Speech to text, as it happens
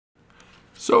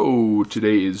So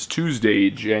today is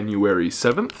Tuesday, January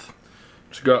 7th.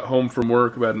 Just got home from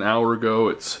work about an hour ago.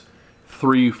 It's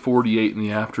 3:48 in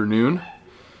the afternoon.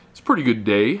 It's a pretty good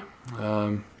day.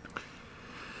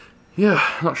 Yeah,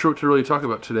 not sure what to really talk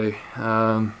about today.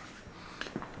 I've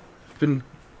been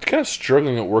kind of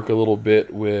struggling at work a little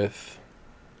bit with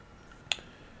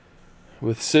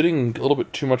sitting a little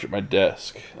bit too much at my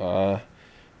desk. In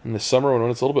the summer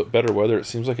when it's a little bit better weather, it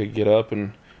seems like I get up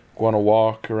and go on a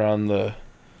walk around the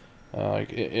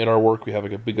in our work we have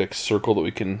like a big circle that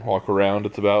we can walk around.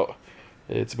 It's about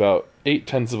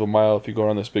 0.8 of a mile if you go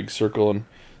around this big circle, and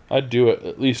I do it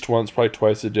at least once, probably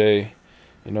twice a day,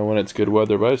 you know, when it's good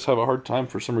weather. But I just have a hard time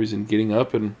for some reason getting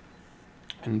up and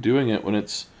doing it when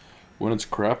it's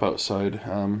crap outside.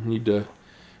 Need to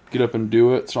get up and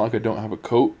do it. It's not like I don't have a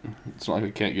coat. It's not like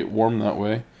I can't get warm that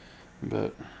way,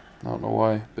 but I don't know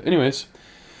why. But anyways,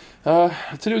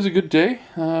 today was a good day.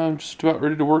 I'm just about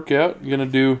ready to work out. I'm gonna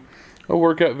do a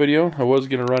workout video. I was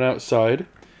gonna run outside,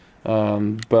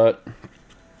 but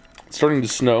it's starting to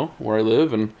snow where I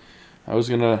live, and I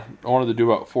wanted to do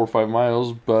about 4 or 5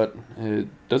 miles, but it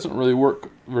doesn't really work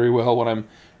very well when I'm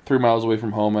 3 miles away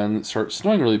from home and it starts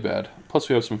snowing really bad. Plus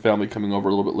we have some family coming over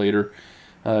a little bit later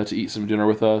to eat some dinner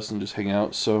with us and just hang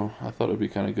out, so I thought it would be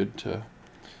kind of good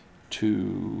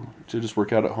to just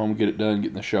work out at home, get it done, get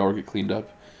in the shower, get cleaned up,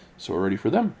 so we're ready for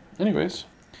them. Anyways,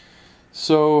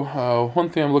 so one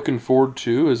thing I'm looking forward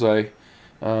to is I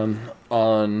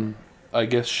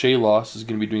guess Shay Loss is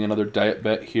going to be doing another diet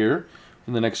bet here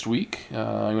in the next week.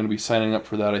 I'm going to be signing up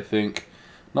for that, I think.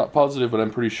 Not positive, but I'm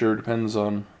pretty sure. It depends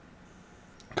on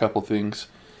a couple things.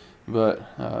 But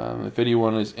if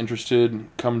anyone is interested,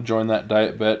 come join that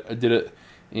diet bet. I did it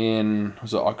in,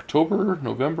 was it October,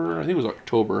 November? I think it was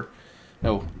October.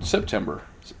 No, September.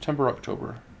 September,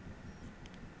 October.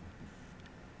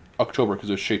 October, because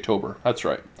it was Shaytober. That's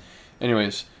right.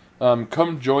 Anyways,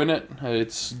 come join it.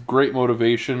 It's great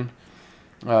motivation.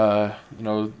 You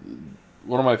know,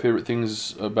 one of my favorite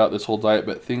things about this whole diet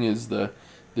bet thing is the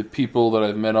people that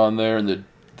I've met on there, and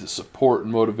the support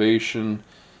and motivation.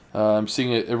 I'm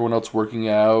seeing everyone else working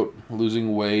out,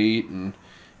 losing weight, and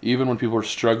even when people are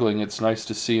struggling, it's nice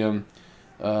to see them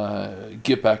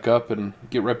get back up and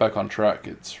get right back on track.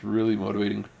 It's really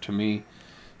motivating to me.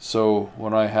 So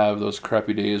when I have those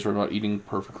crappy days where I'm not eating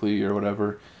perfectly or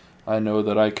whatever, I know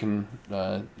that I can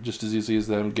just as easily as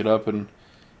them get up and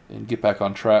get back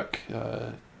on track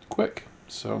quick.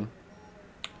 So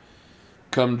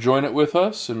come join it with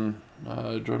us and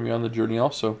join me on the journey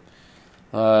also.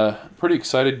 Pretty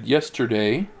excited.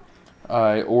 Yesterday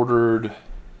I ordered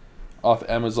off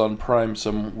Amazon Prime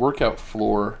some workout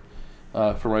floor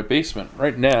for my basement.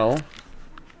 Right now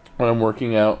when I'm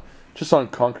working out just on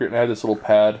concrete, and I have this little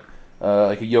pad,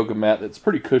 like a yoga mat that's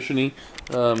pretty cushiony.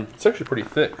 It's actually pretty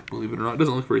thick, believe it or not. It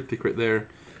doesn't look very thick right there,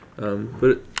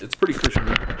 but it's pretty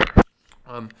cushiony.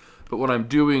 But when I'm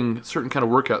doing certain kind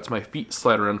of workouts, my feet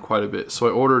slide around quite a bit. So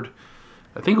I ordered,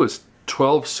 I think it was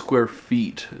 12 square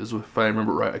feet, is if I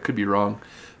remember right. I could be wrong.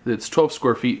 It's 12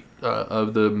 square feet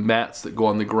of the mats that go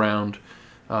on the ground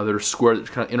that are square,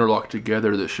 that kind of interlock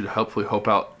together, that should hopefully help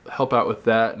out with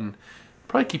that, and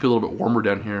probably keep you a little bit warmer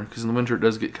down here, because in the winter it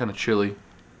does get kind of chilly.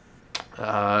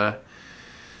 So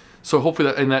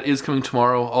hopefully that is coming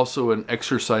tomorrow. Also an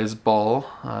exercise ball,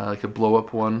 like a blow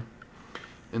up one.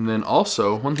 And then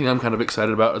also, one thing I'm kind of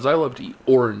excited about is I love to eat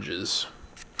oranges.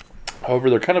 However,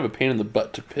 they're kind of a pain in the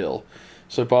butt to peel.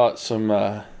 So I bought some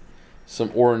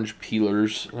orange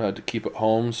peelers to keep at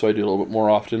home, so I do it a little bit more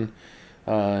often.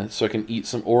 So I can eat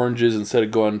some oranges instead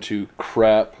of going to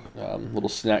crap little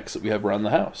snacks that we have around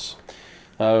the house.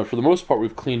 For the most part,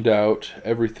 we've cleaned out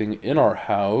everything in our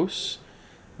house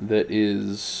that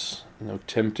is, you know,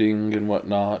 tempting and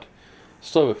whatnot.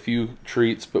 Still have a few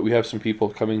treats, but we have some people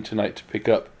coming tonight to pick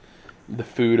up the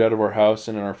food out of our house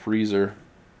and in our freezer.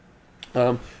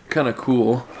 Kind of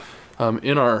cool.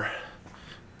 In our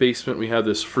basement, we have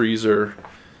this freezer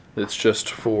that's just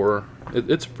for,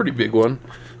 it's a pretty big one,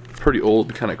 pretty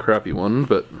old, kind of crappy one,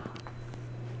 but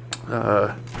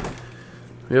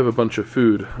we have a bunch of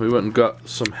food. We went and got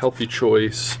some Healthy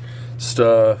Choice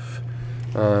stuff,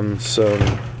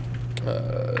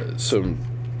 some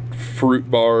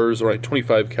fruit bars, like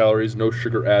 25 calories, no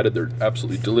sugar added. They're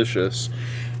absolutely delicious.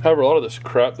 However, a lot of this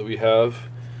crap that we have,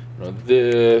 you know,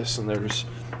 this, and there's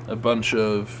a bunch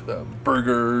of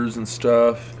burgers and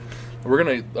stuff, we're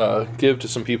gonna give to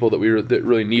some people that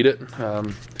really need it.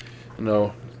 You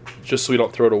know, just so we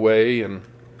don't throw it away and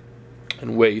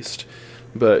waste.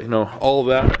 But you know, all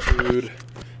that food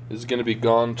is going to be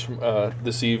gone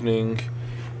this evening.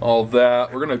 All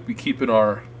that, we're going to be keeping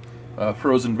our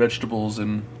frozen vegetables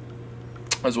and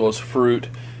as well as fruit.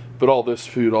 But all this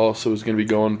food also is going to be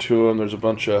going to them. There's a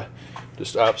bunch of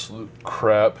just absolute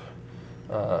crap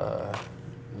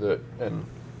and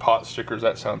pot stickers.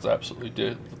 That sounds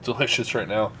absolutely delicious right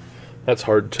now. That's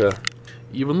hard to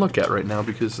even look at right now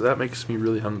because that makes me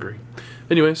really hungry.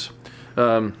 Anyways,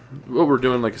 what we're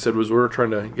doing, like I said, was we're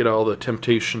trying to get all the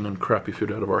temptation and crappy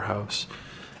food out of our house,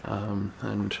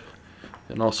 and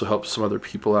also help some other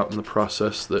people out in the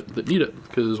process that need it,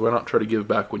 because why not try to give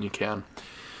back when you can.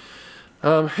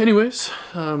 Anyways,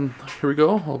 here we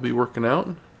go. I'll be working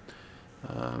out.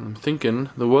 Thinking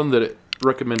the one that it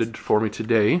recommended for me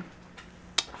today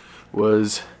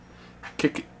was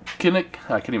Kicking It.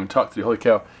 I can't even talk today. Holy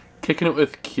cow! Kicking It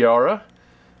with Kiara.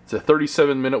 It's a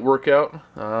 37-minute workout.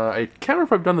 I can't remember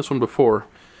if I've done this one before.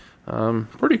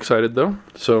 Pretty excited though.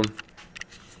 So,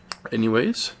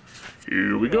 anyways,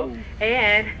 here we go.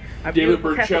 And our David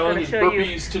Bird challenge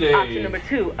burpees today. Option number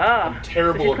 2. I'm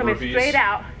terrible so at burpees. She's coming straight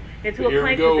out into a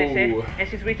plank position, and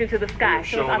she's reaching to the sky.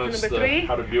 So option number 3,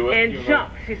 how to do it, and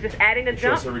jump. She's just adding a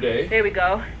jump. Every day. There we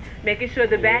go. Making sure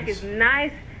the back is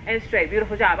nice and straight.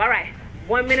 Beautiful job. All right,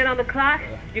 1 minute on the clock.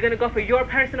 You're gonna go for your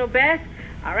personal best.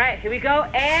 All right, here we go,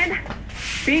 and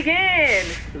begin.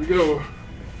 Here we go.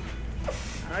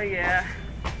 Oh yeah.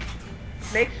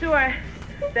 Make sure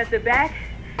that the back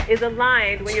is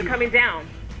aligned when you're coming down.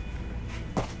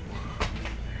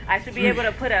 I should be able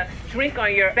to put a drink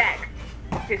on your back.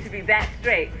 It should be that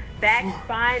straight. Back,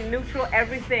 spine, neutral,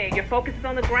 everything. Your focus is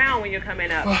on the ground when you're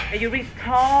coming up. And you reach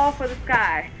tall for the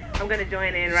sky. I'm gonna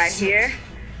join in right here.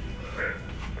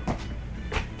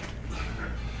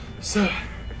 So,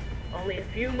 only a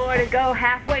few more to go,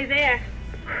 halfway there.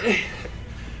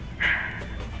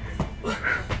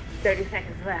 30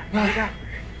 seconds left. Here we go.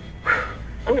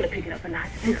 I'm gonna pick it up a notch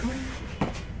too.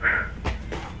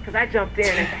 Because I jumped in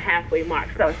at the halfway mark,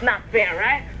 so it's not fair,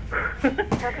 right?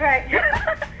 That's right.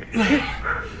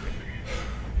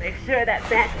 Make sure that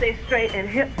back stays straight and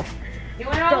hips. You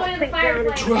went all the way to the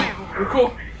fireplace. We're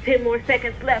cool. 10 more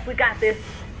seconds left. We got this.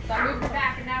 So I moved it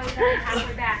back, and now we're done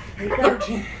halfway back.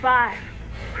 13. 5,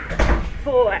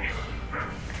 4,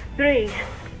 3,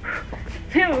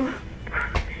 2,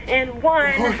 and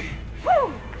 1.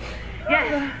 Woo!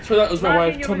 Yes. So that was my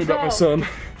wife telling me about my son.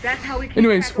 That's how we keep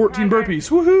Anyways, 14 burpees.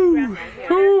 Woohoo!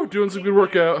 Woo! Doing some good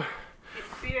workout.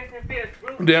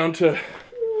 Down to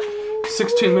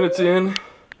 16 minutes in,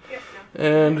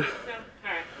 and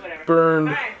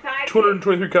burned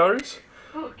 223 calories.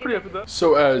 Pretty happy with that.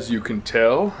 So as you can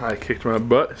tell, I kicked my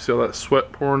butt. See all that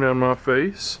sweat pouring down my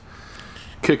face.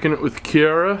 Kicking It with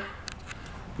Kiara.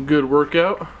 Good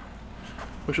workout.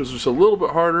 Wish it was just a little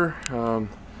bit harder.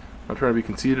 Not trying to be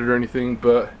conceited or anything,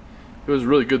 but it was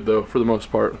really good though for the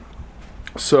most part.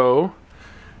 So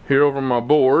here over my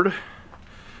board,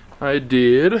 I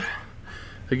did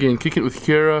again Kicking It with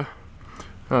Kiara.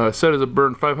 Set as a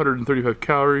burn 535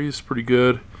 calories, pretty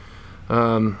good.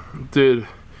 Did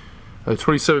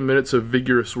 27 minutes of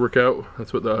vigorous workout.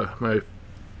 That's what my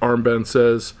armband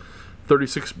says.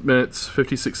 36 minutes,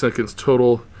 56 seconds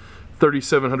total.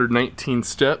 3,719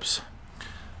 steps.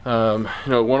 You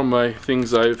know, one of my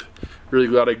things I've really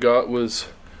glad I got was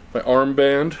my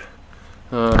armband.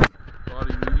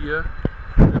 Body Media,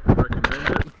 I recommend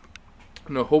it.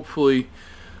 You know, hopefully,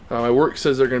 my work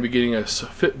says they're going to be getting us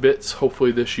Fitbits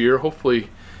hopefully this year. Hopefully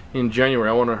in January.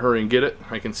 I want to hurry and get it.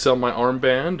 I can sell my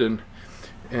armband and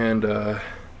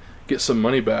get some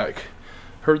money back.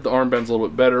 Heard the armband's a little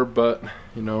bit better, but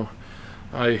you know,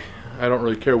 I don't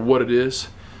really care what it is.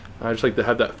 I just like to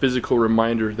have that physical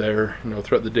reminder there, you know,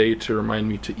 throughout the day to remind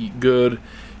me to eat good,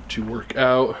 to work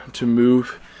out, to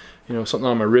move. You know, something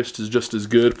on my wrist is just as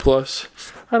good. Plus,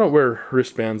 I don't wear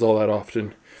wristbands all that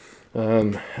often,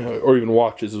 or even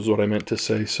watches is what I meant to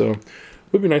say. So, it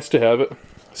would be nice to have it.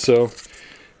 So,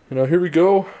 you know, here we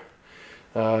go.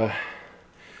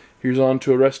 Here's on to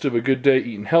the rest of a good day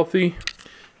eating healthy,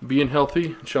 being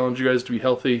healthy. Challenge you guys to be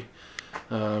healthy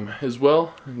as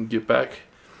well, and get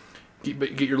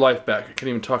your life back. I can't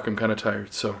even talk, I'm kind of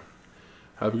tired. So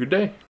have a good day.